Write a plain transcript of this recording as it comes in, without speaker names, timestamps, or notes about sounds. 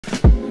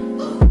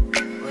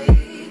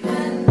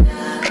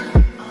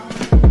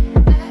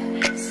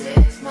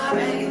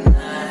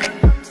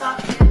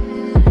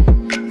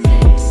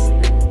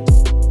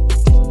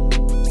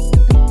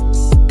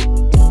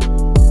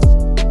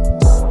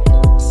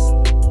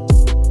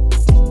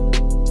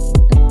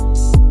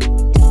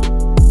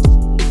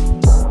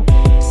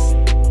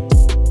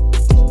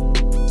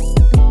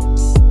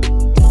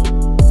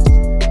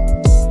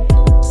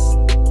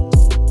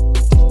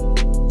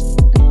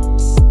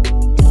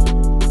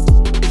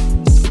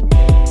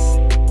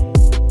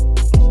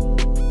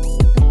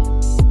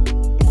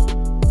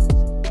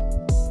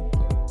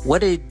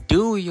What it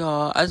do,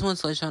 y'all? I just want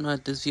to let y'all know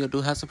that this video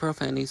do have some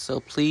profanity, so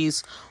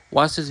please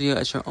watch this video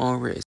at your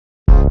own risk.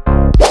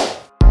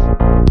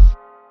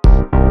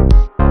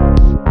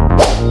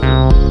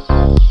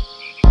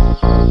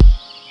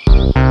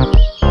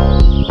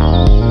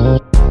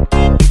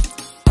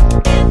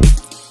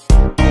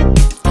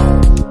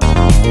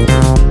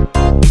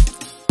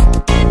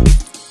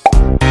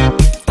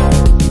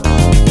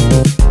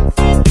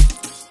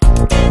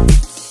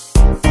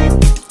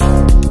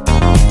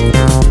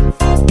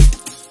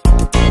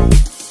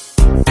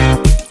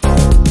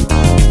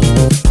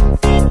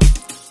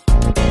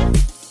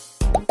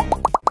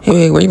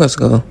 Hey, where you about to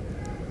go?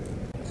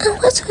 I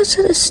want to go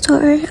to the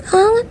store. I'm not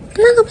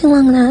gonna be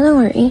long now, don't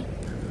worry.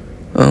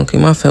 Okay,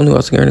 my family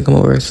wants to get ready to come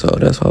over, so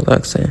that's all I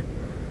was asking.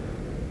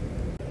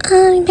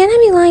 You better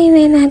be lying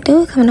and I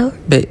do coming over.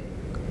 But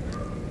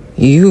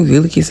you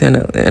really keep saying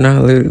that, and I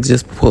literally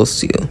just proposed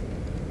to you.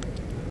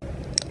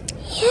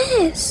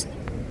 Yes.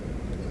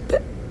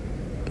 But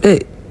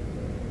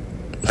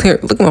here,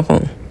 look at my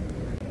phone.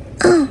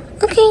 Oh,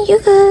 okay, you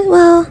good.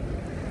 Well,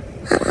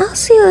 I'll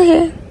see you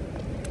later.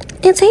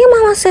 And tell your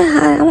mom I said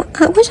hi.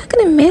 I wish I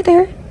could have met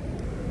her.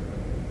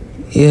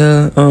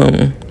 Yeah,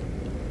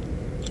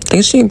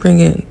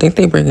 think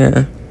they bring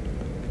in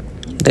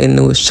their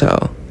newest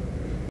child.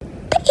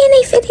 They in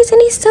their 50s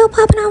and they still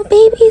popping out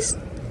babies?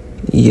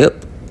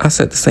 Yep, I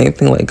said the same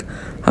thing, like,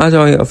 how's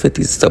y'all in your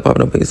 50s still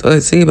popping out babies? Okay,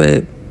 see you,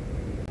 babe.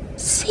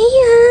 See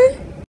ya.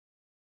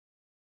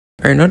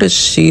 Alright, now that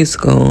she's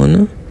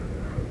gone,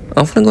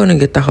 I'm gonna go in and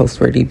get the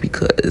house ready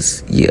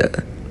because, yeah,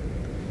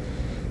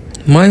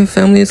 my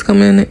family is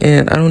coming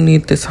and I don't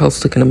need this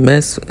house looking a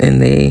mess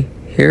and they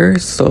here,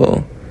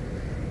 so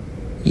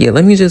yeah,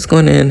 let me just go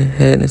in and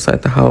head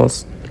inside the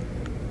house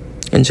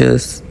and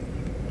just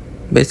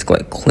basically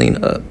like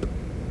clean up.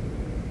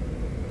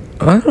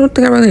 I don't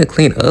think I really need to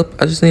clean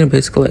up. I just need to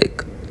basically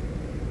like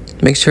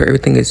make sure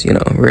everything is, you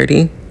know,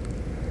 ready.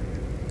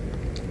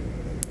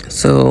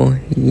 So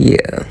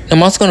yeah,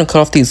 I'm also gonna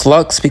cut off these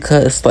locks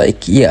because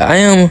like,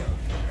 yeah,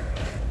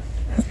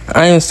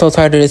 I am so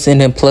tired of this,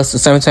 and then plus the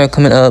summertime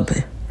coming up.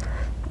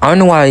 I don't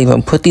know why I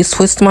even put these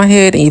twists in my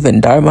head and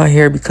even dyed my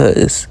hair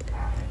because,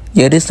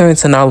 yeah, this starting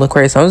to not look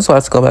right. So I'm just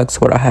about to go back to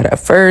what I had at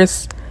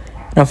first.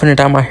 And I'm finna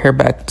dye my hair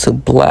back to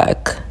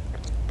black.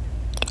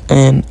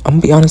 And I'm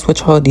gonna be honest with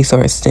y'all, these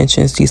are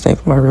extensions. These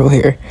ain't my real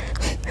hair.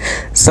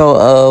 So,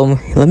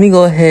 let me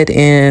go ahead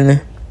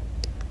and,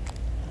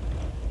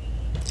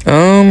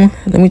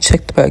 let me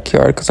check the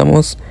backyard because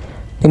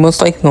they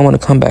most likely gonna want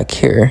to come back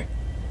here.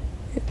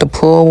 The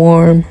pool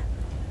warm.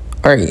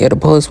 Alright, yeah, the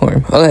pool is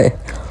warm. Okay.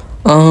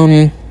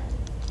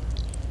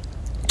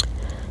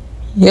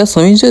 Yeah,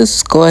 so let me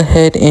just go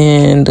ahead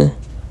and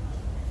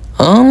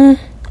I'm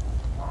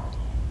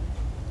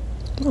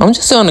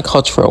just sitting on the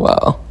couch for a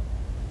while.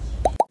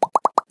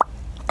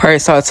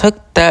 Alright, so I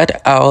took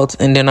that out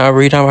and then I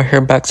redyed my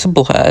hair back to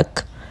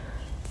black.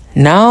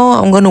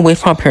 Now I'm gonna wait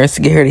for my parents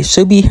to get here. They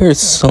should be here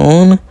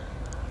soon.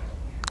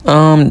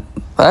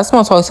 Last time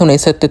I talked to them, they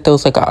said that they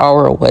was like an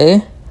hour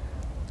away.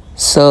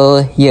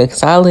 So yeah,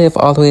 because I live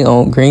all the way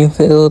on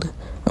Greenville,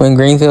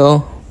 Bloxburg,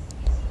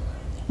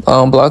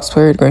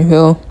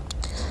 Greenville.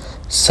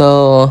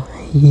 So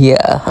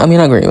yeah, I mean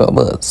not Greenville,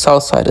 but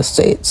south side of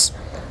states.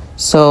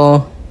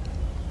 So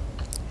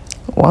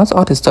why's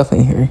all this stuff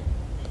in here?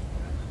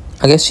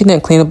 I guess she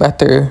didn't clean up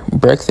after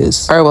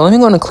breakfast. All right, well, let me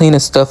go and clean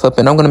this stuff up,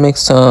 and I'm gonna make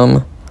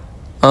some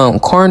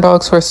corn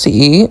dogs for us to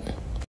eat.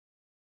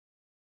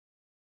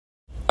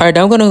 All right,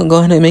 now I'm gonna go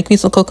ahead and make me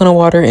some coconut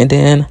water, and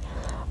then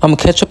I'm gonna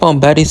catch up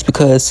on Baddies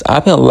because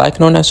I've been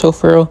liking on that show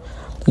for real.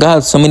 I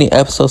have so many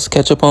episodes to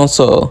catch up on,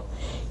 so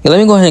yeah, let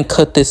me go ahead and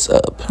cut this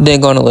up, then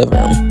go in the living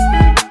room.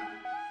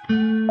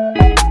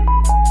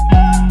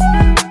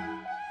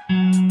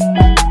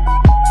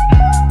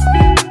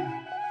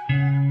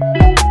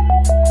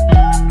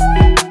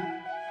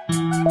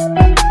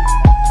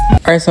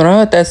 Alright, so now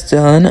that that's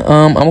done,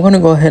 I'm gonna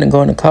go ahead and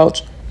go on the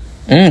couch.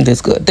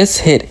 This good. This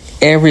hit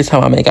every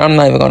time I make it. I'm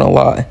not even gonna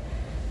lie.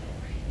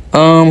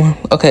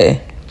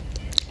 Okay.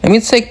 Let me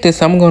take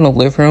this. I'm going to the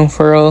living room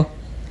for real.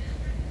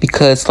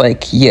 Because,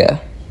 like, yeah.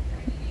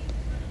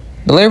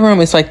 The living room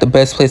is, like, the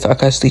best place I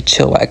can actually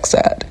chillax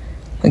at.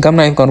 Like, I'm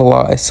not even going to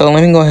lie. So,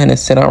 let me go ahead and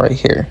sit down right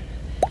here.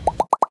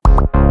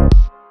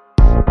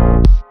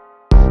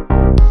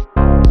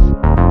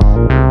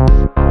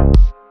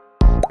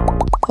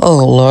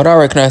 Oh, Lord. I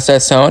recognize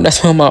that sound.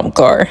 That's my mom's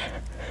car.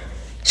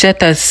 She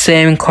had that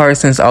same car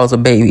since I was a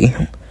baby.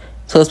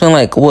 So, it's been,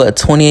 like, what,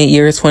 28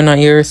 years, 29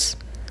 years?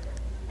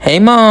 Hey,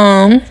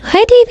 Mom.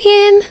 Hi,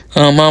 Damien.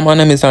 Mom, my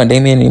name is not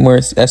Damien anymore.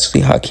 It's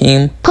actually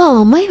Hakeem.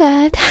 Oh, my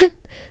bad.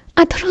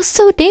 I thought it was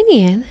so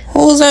Damien.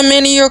 Who's that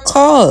man in your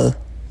car?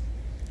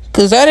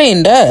 Because that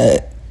ain't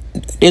Dad.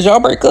 Did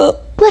y'all break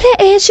up? Let it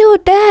ask your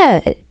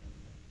dad.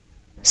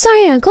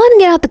 Sorry, go ahead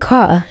and get out the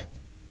car.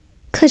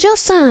 Because your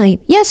son,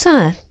 yes,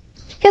 I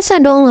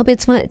don't love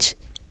it much.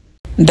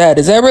 Dad,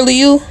 is that really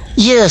you?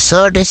 Yes,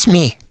 sir, that's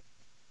me.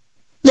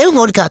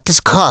 Everyone got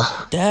this car.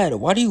 Dad,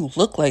 why do you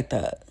look like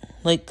that?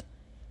 Like,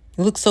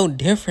 you look so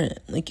different.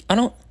 Like, I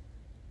don't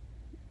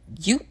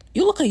You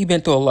look like you've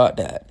been through a lot,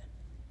 Dad.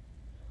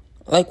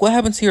 Like, what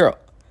happened to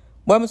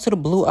the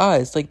blue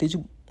eyes? Like, did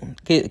you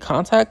get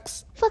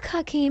contacts? Look,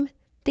 Hakeem,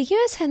 the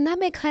years have not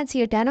been kind to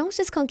your dad. I'm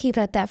just gonna keep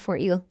it at that for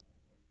you.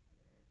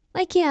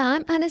 Like, yeah,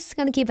 I'm honestly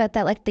gonna keep it at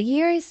that. Like, the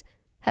years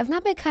have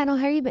not been kind on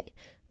her. But,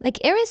 like,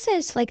 ever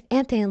since, like,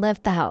 Anthony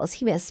left the house,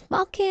 he been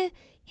smoking,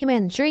 he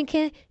been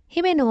drinking,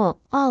 he been doing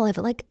all of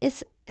it. Like,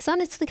 it's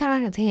honestly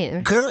kind of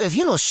him. Girl, if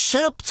you don't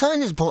shut up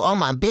telling this boy all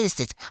my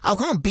business, I'm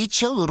gonna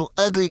beat your little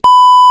ugly.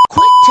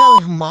 Quit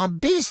telling him my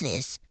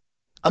business.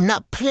 I'm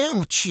not playing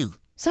with you.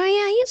 So, yeah,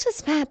 you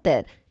just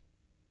mad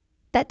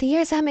that the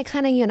years have been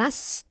kind on you, and I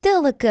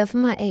still look good for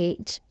my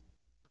age.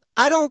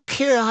 I don't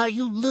care how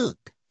you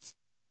look.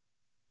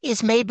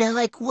 It's maybe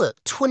like, what,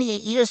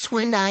 28 years,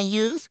 29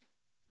 years?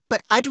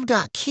 But I do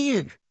not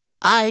care.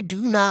 I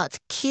do not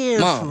care,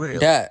 Mom, for real.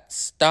 Dad,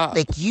 stop.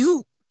 Like,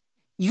 you're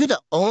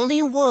the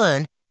only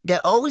one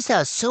that always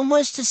has so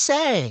much to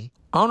say.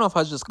 I don't know if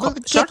I just call.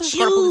 Look Should I at just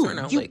call the police right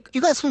now?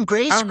 You got some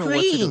great I don't know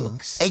what to do.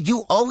 screens. And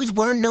you always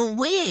wear no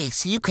wigs,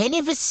 so you can't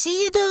even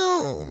see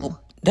them.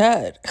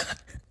 Dad,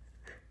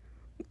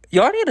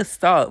 y'all need to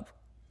stop.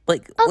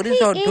 Like, what is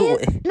y'all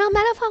doing? No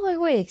matter if I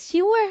wear wigs,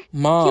 you wear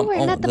Mom,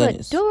 nothing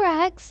but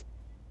durags.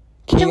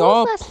 Can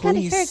y'all got a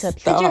please haircut?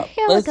 stop? Your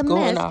hair Let's like a go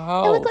mess. in the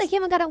house. It look like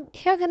you haven't got a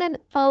haircut in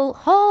a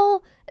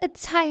whole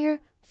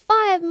entire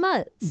 5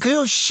 months.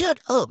 Girl,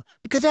 shut up.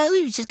 Because I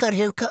literally just got a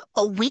haircut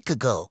a week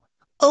ago.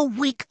 A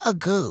week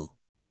ago.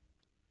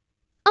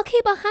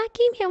 Okay, but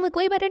Hakeem hair look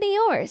way better than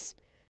yours.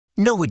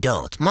 No, we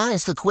don't.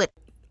 Mine's look wet.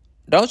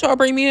 Don't y'all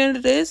bring me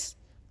into this.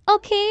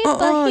 Okay,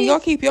 but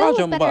y'all keep y'all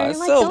drama by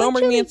yourself. Don't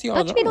bring me into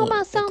y'all drama. Don't you be doing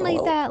my son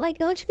like that. Like,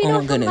 don't you be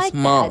doing him like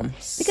that.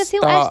 Because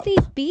he'll actually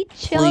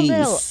beat your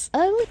little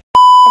ugly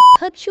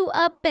put you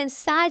up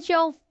inside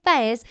your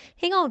face.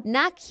 He gonna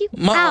knock you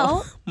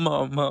out.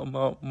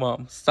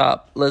 Mom,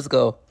 stop. Let's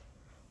go.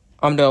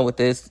 I'm done with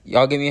this.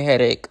 Y'all give me a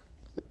headache.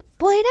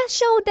 Boy, that's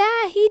your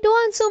dad. He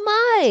doing too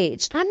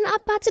much. I'm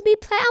not about to be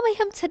playing with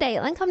him today.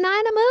 Like, I'm not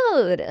in the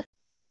mood.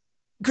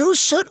 Girl,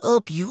 shut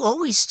up. You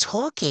always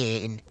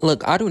talking.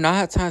 Look, I do not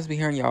have time to be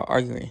hearing y'all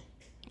arguing.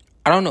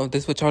 I don't know if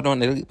this is what y'all doing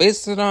on a daily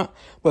basis or not,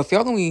 but if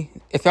y'all gonna be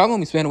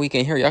spending a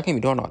weekend here, y'all can't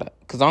be doing all that.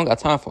 Cause I don't got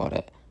time for all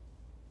that.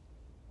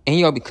 And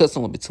y'all be cussing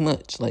a little bit too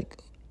much. Like,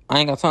 I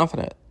ain't got time for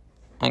that.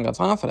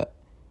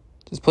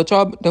 Just put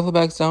y'all duffel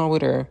bags down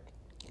with her,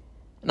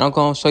 and I'm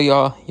gonna show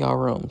y'all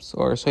rooms,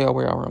 or show y'all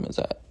where y'all room is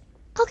at.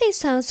 Okay,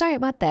 son, sorry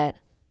about that.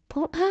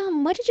 But,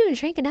 what did you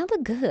drink? And that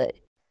look good.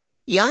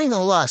 Yeah, I ain't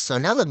gonna lie,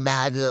 son. That look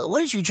mad good. What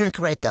did you drink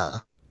right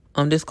there?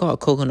 This called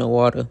coconut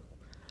water.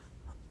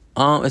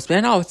 It's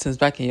been out since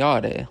back in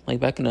y'all day. Like,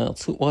 back in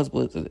was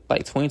it,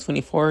 like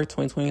 2024,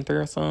 2023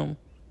 or something?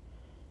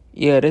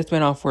 Yeah, this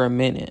been out for a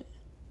minute.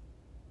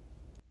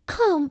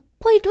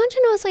 Boy, don't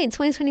you know it's like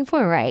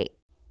 2024, right?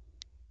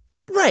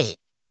 Right.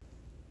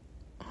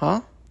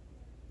 Huh?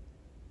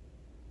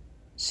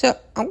 Shit,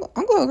 I'm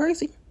going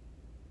crazy.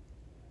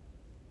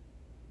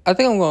 I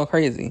think I'm going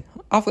crazy.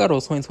 I forgot it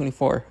was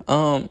 2024.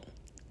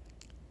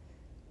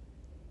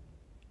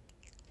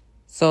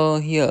 So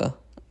yeah,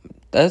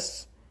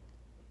 that's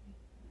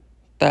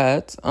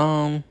that.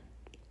 Yeah,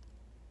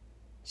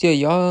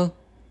 y'all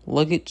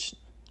luggage.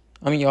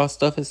 Y'all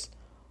stuff is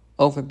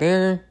over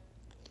there.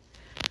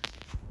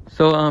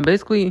 So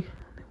basically,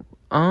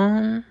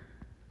 I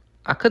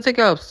could take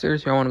you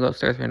upstairs if y'all want to go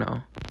upstairs right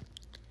now.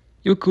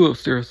 You cool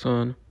upstairs,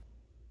 son.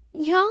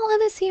 Y'all,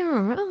 let us see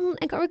our room.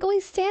 Like, we're going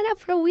stand up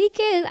for a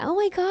weekend. Oh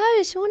my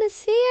gosh, I want to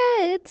see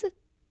it.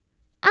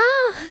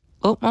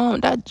 Oh, Mom,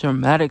 that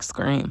dramatic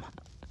scream.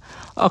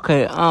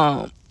 Okay,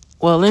 well,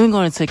 let me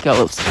go and take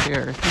y'all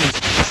upstairs. Let me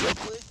see this real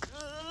quick.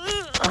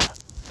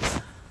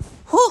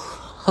 Whew,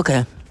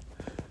 okay.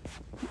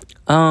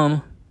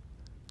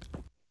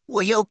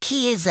 Where your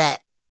kids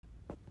at?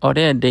 Oh,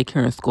 they're at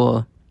daycare in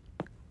school.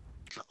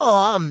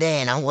 Oh,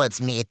 man, I want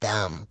to meet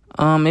them.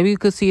 Maybe you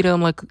could see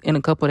them, like, in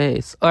a couple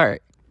days.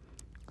 Alright.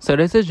 So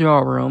this is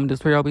your room. This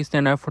is where y'all be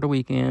staying out for the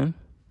weekend.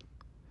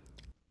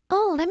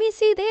 Oh, let me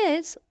see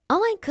this. Oh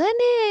my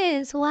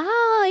goodness.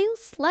 Wow, you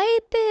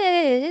slayed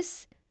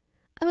this.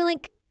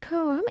 Like,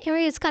 her room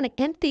area is kind of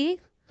empty.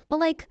 But,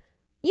 like,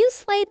 you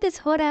slayed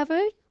this,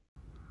 whatever.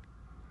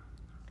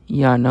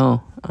 Yeah, I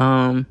know.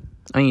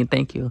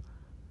 Thank you.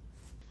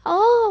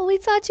 Oh, we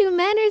taught you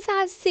manners,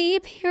 I see.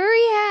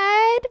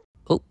 Period.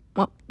 Oh,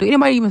 well, do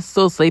anybody even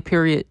still say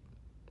period?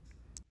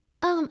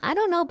 I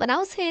don't know, but I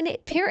was saying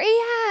it.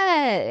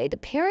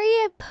 Period.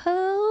 Period,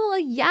 poo.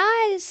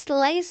 Yes.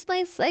 Slay,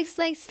 slay, slay,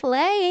 slay,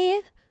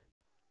 slay.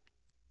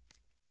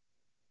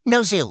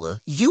 No, Zayla,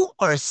 you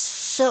are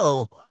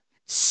so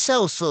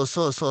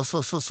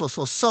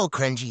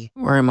cringy.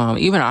 Right, Mom.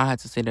 Even I had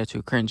to say that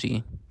you're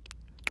cringy.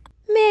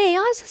 Man,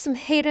 y'all just some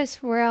haters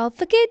for real.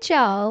 Forget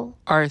y'all.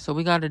 Alright, so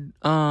we gotta,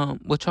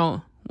 what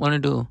y'all wanna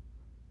do?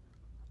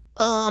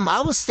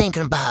 I was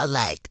thinking about,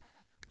 like,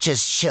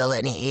 just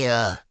chilling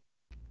here.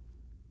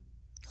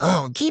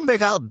 Can you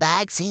bring out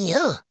bags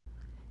here?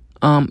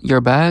 Your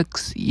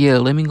bags? Yeah,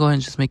 let me go ahead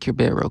and just make your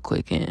bed real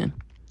quick, and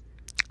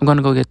I'm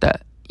gonna go get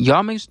that.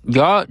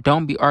 y'all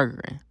don't be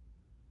arguing.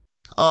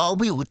 Oh,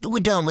 we're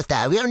done with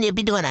that. We don't need to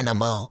be doing that no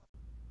more.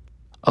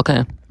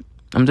 Okay.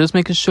 I'm just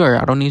making sure.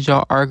 I don't need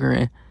y'all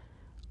arguing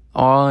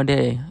all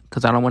day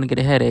because I don't want to get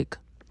a headache.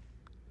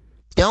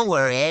 Don't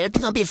worry,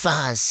 everything's gonna be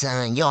fine,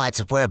 son. You don't have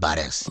to worry about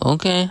us.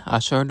 Okay, I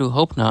sure do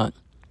hope not.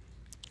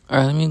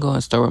 Alright, let me go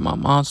and start with my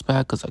mom's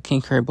bag because I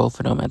can't carry both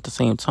of them at the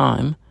same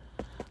time.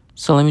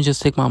 So let me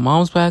just take my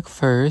mom's bag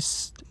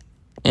first,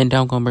 and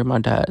then I'm gonna bring my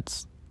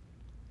dad's.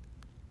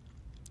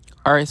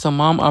 Alright, so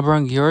Mom, I'll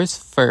bring yours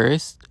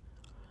first.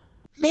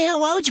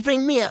 Man, why would you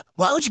bring me up?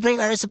 Why would you bring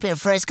ours up here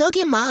first? Go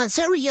get mine.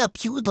 Hurry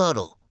up, you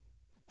little.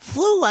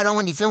 Whew, I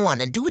don't even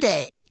want to do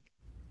that.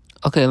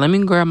 Okay, let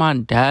me grab my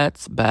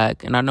dad's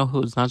bag, and I know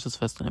who's not just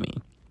fussing at me.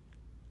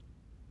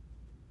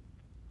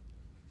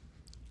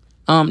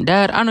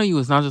 Dad, I know you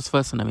was not just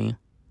fussing at me.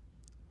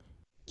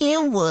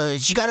 It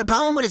was. You got a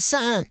problem with it,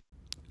 son?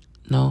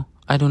 No,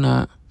 I do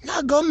not.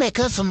 Now go make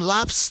us some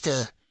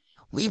lobster.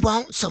 We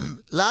want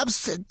some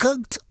lobster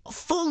cooked,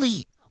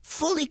 fully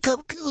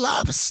cooked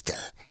lobster.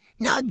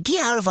 Now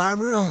get out of our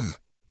room.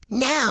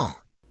 Now.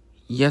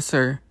 Yes,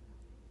 sir.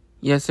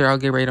 Yes, sir, I'll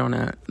get right on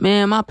that.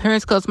 Man, my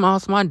parents cussed my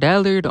house. My dad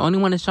literally the only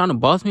one that's trying to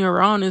boss me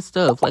around and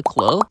stuff. Like,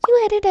 hello? You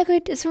had to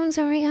decorate this room,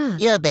 Zarion.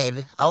 Yeah,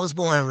 baby. I was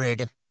born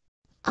ready.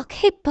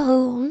 Okay,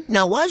 Boo.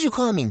 Now, why'd you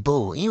call me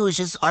Boo? You was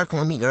just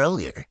arguing with me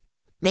earlier.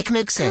 Make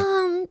sense.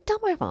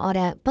 Don't worry about all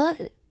that,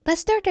 but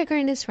let's start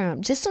decorating this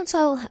room. Just don't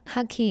tell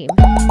Hakeem.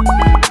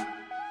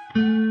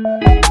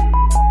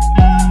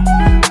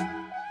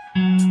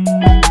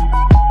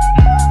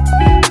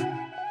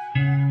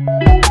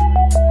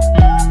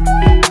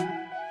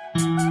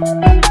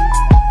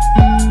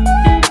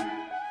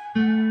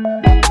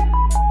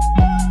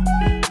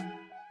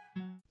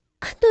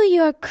 I know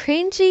you're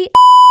cringy.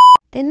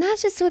 Then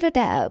that's just sort of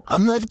dab.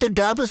 I'm not the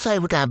double side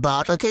with that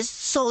bottle. Okay,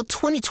 so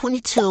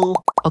 2022.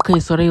 Okay,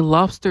 so the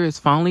lobster is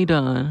finally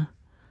done.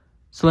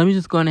 So let me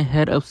just go on and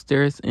head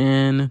upstairs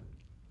and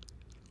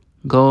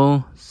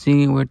go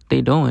see what they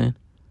doing.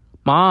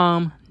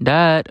 Mom,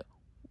 Dad,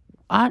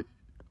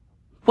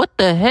 what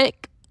the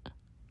heck?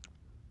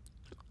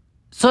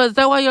 So is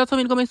that why y'all told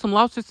me to go make some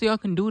lobster so y'all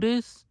can do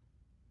this?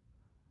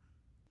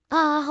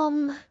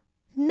 No.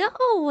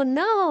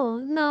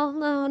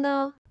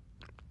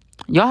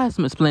 Y'all have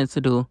some explaining to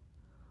do.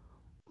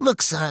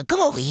 Look, son,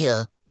 come over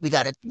here. We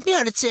gotta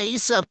tell you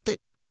something.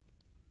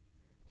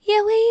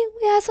 Yeah, we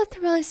have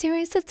something really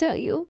serious to tell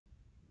you.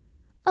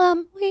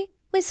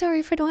 We're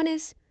sorry for doing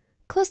this.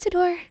 Close the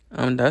door.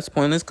 That's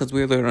pointless because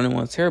we're the only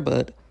ones here,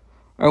 but...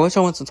 Alright, what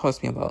y'all want to talk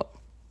to me about?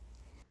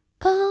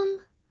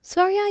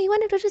 Sorry, you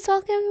want to do this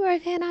talking or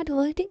can I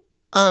do it?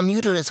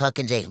 You do this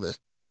talking, Jayla.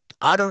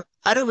 I don't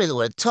really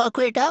want to talk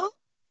right now.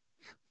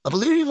 I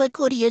believe you like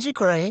go to the edge of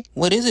crying.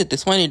 What is it?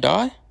 This one you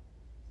die?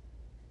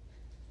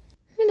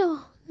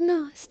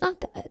 No, it's not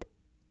that.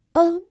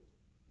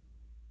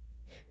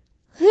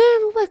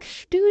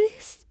 Let's do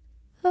this.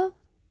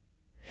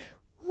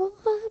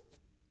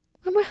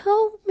 Remember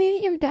how me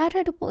and your dad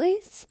had a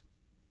place?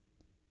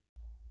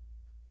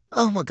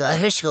 Oh my God,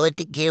 here she go at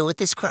the gear with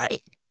this crying.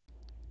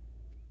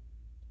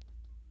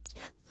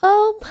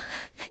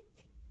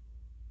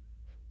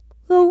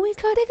 We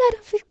gotta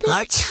fix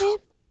this.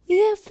 We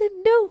have to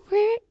know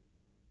where.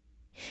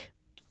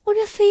 When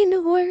I say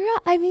nowhere,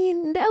 I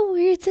mean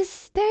nowhere to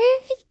stay.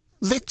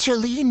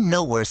 Literally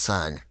nowhere,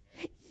 son.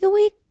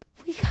 We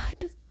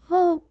got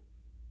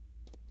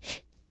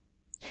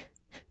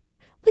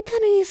we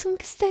kinda need some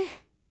to stay.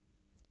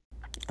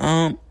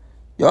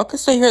 Y'all can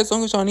stay here as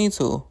long as y'all need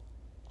to.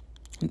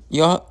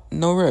 Y'all,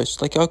 no rush.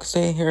 Like, y'all can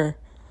stay here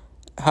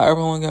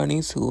however long y'all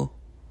need to.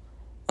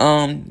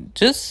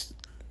 Just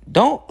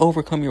don't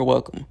overcome your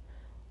welcome.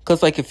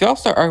 Because, like, if y'all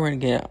start arguing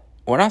again,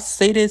 when I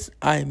say this,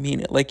 I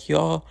mean it. Like,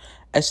 y'all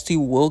actually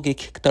will get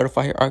kicked out if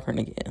I hear arguing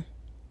again.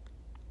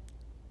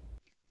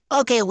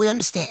 Okay, we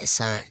understand,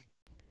 son.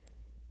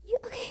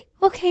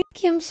 Okay,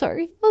 I'm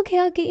sorry. Okay,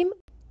 Hakeem.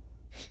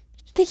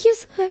 Thank you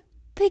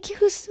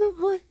so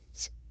much.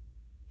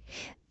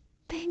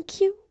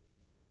 Thank you.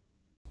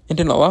 And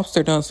then the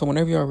lobster done, so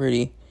whenever y'all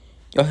ready,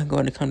 y'all can go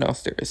ahead and come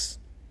downstairs.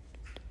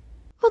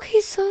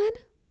 Okay, son.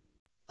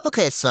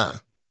 Okay, son.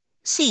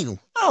 See you.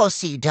 I'll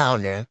see you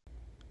down there.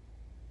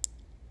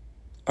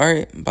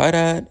 Alright, bye,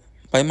 Dad.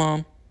 Bye,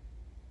 Mom.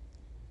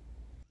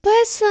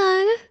 Bye,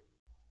 son.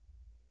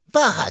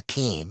 Bye,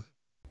 Hakeem.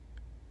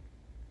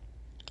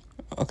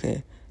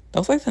 Okay, that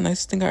was like the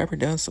nicest thing I ever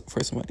done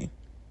for somebody.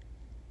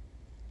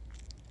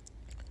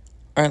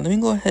 Alright, let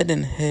me go ahead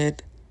and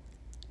head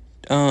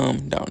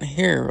down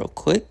here real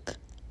quick.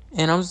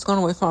 And I'm just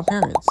gonna wait for my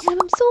parents.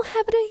 And I'm so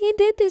happy that he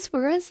did this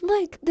for us.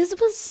 Like, this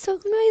was so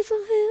nice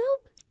of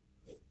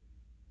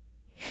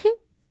him.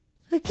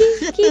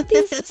 Okay, keep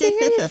this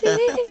serious.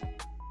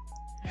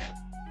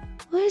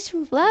 Why is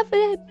you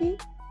laughing at me?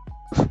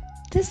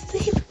 This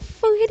thing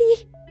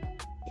funny.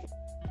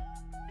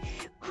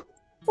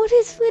 What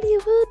is funny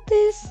about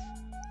this?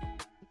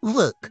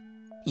 Look,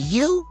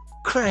 you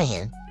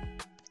crying.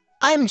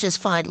 I'm just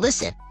fine.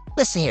 Listen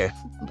here.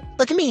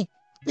 Look at me,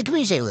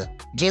 Jayla.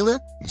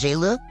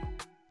 Jayla,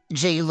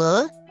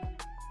 Jayla?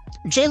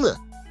 Jayla?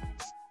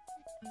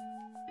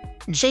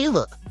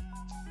 Jayla?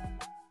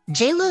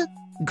 Jayla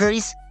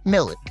Grace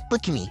Miller,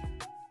 look at me.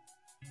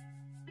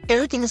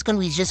 Everything is gonna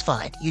be just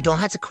fine. You don't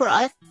have to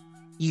cry.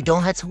 You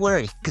don't have to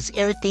worry, because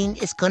everything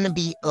is gonna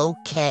be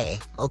okay,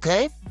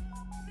 okay?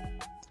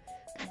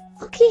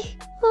 Okay,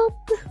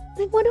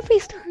 like what if we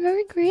start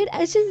our grade?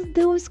 I just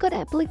know it's gonna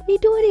happen. Like we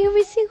do it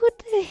every single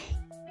day.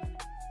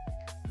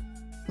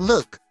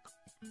 Look,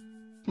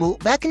 well,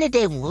 back in the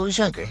day when we was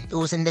younger, it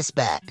wasn't this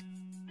bad.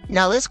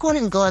 Now let's go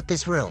ahead and go out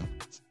this room.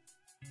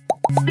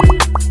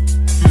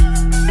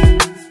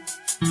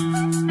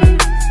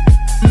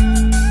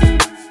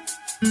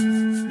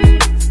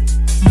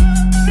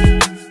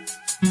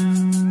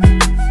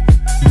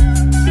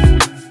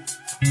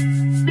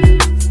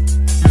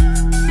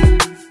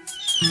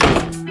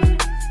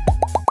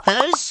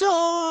 Hey,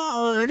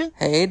 son!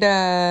 Hey,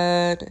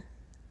 Dad.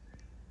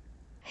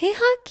 Hey,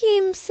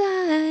 Hakeem,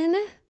 son.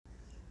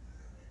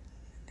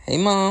 Hey,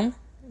 Mom.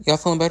 Y'all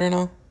feeling better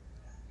now?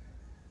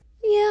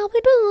 Yeah,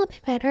 we're doing a little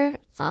bit better.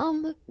 I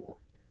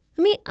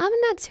mean, I'm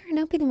not tearing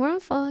up anymore. I'm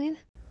fine.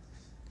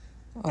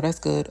 Oh, that's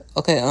good.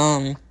 Okay,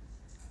 well,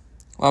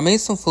 I made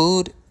some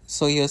food,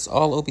 so yes,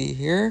 all over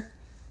here.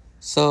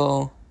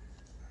 So,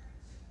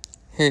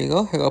 here you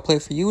go. Here you go,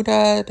 plate for you,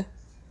 Dad.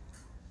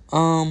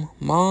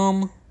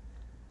 Mom.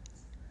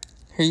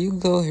 Here you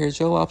go. Here's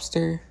your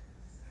lobster.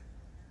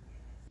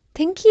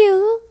 Thank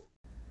you.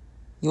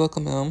 You're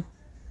welcome, Mom.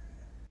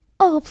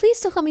 Oh, please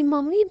don't call me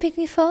Mom. You make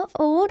me feel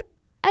old.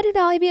 I didn't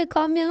know I'd be a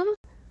call Mom.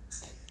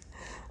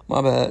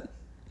 My bad.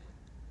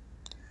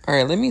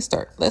 Alright,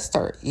 let's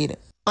start eating.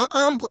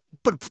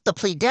 Put the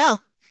plate down.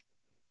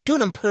 Do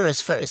them purrs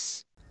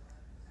first.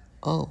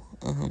 Oh,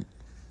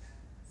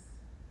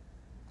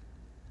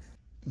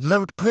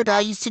 Remember the purr that I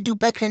used to do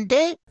back in the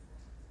day?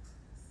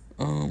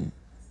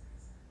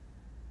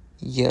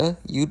 yeah,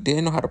 you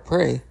didn't know how to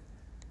pray.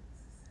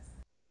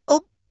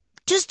 Oh,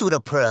 just do the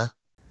purr.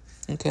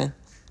 Okay.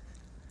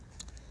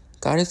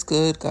 God is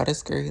good, God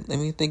is great. Let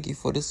me thank you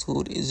for this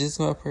food. It's just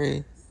my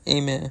prayer.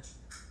 Amen.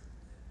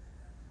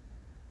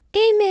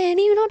 Amen.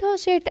 You know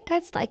those are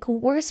that's like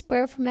worst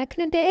bird from back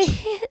in the day.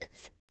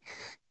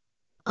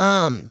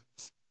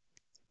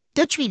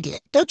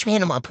 Don't you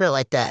handle my purr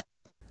like that.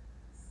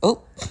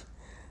 Oh.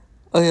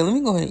 Okay, let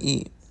me go ahead and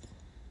eat.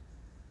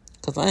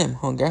 Because I am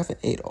hungry. I haven't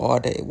ate all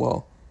day.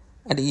 Well,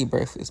 I did eat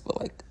breakfast,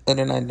 but like,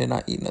 other than I did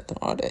not eat nothing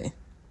all day.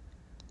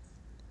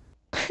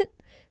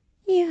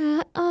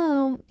 Yeah,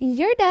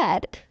 your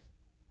dad.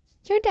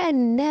 Your dad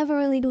never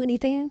really do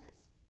anything.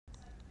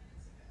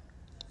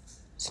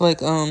 So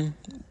like,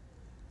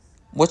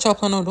 what y'all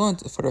plan on doing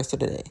for the rest of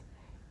the day?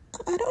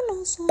 I don't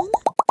know, son.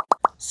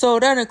 So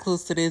that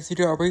includes today's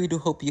video. I really do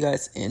hope you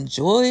guys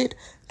enjoyed.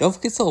 Don't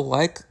forget to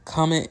like,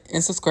 comment,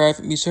 and subscribe.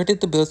 And be sure to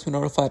hit the bell to be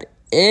notified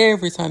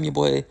every time your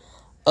boy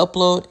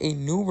upload a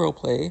new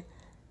roleplay.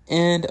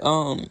 And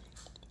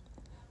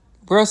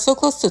we're so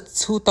close to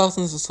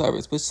 2,000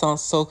 subscribers, which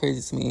sounds so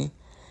crazy to me.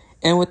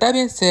 And with that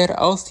being said,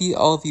 I'll see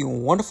all of you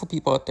wonderful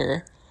people out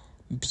there,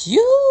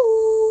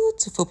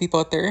 beautiful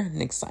people out there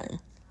next time.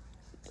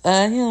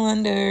 Bye,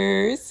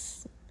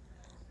 wonders.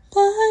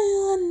 Bye,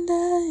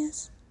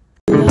 wonders.